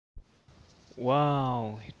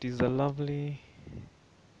Wow, it is a lovely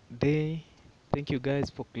day. Thank you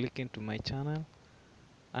guys for clicking to my channel.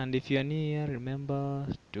 And if you are new here, remember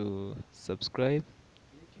to subscribe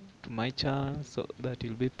to my channel so that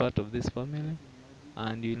you'll be part of this family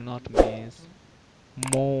and you'll not miss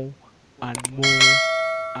more and more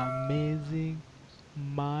amazing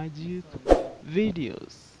magic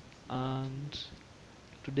videos. And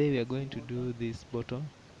today we are going to do this bottle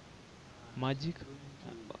magic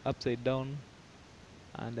upside down,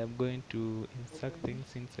 and I'm going to insert things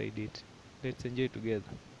inside it. Let's enjoy together.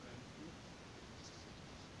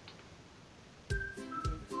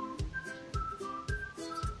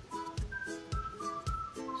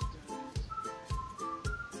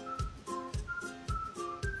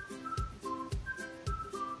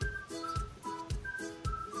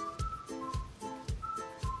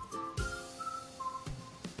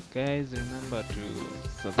 Guys, remember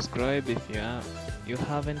to subscribe if you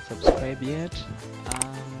haven't subscribed yet,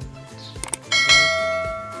 and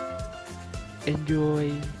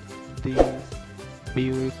enjoy this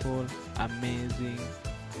beautiful, amazing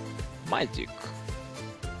magic.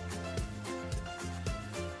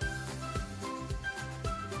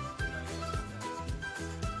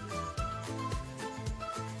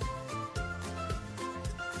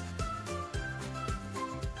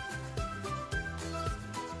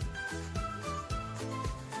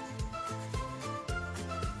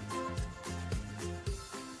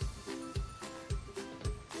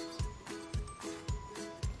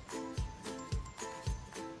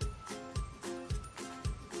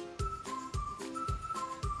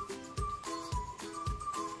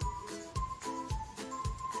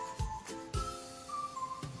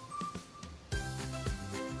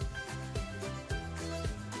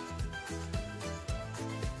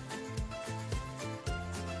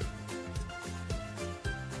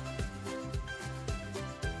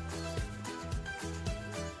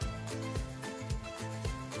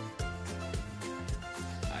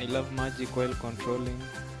 I love magic while controlling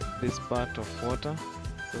this part of water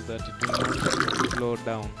so that it will not slow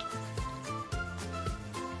down.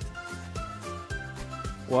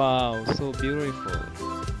 Wow, so beautiful.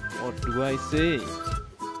 What do I say?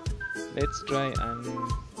 Let's try and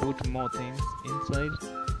put more things inside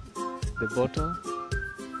the bottle.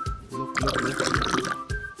 Look.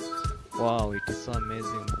 Wow, it is so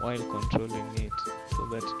amazing while controlling it so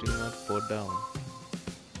that it will not fall down.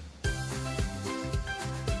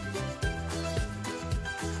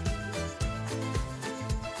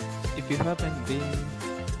 If you haven't been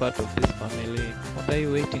part of this family, what are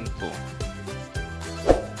you waiting for?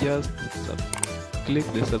 Just click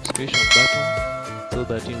the subscription button so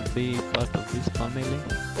that you'll be part of this family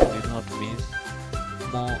and will not miss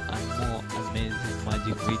more and more amazing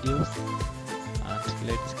magic videos. And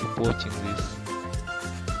let's keep watching this.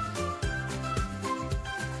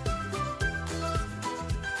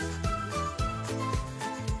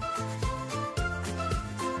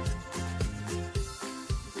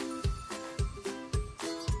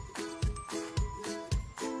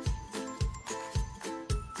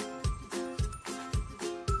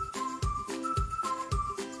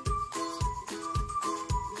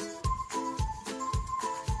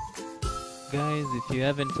 Guys, if you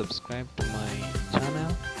haven't subscribed to my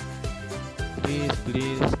channel, please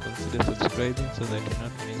consider subscribing so that you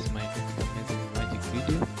not miss my next amazing magic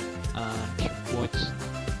video, and watch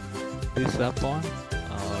this up on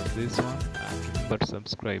or this one, and remember to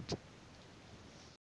subscribe.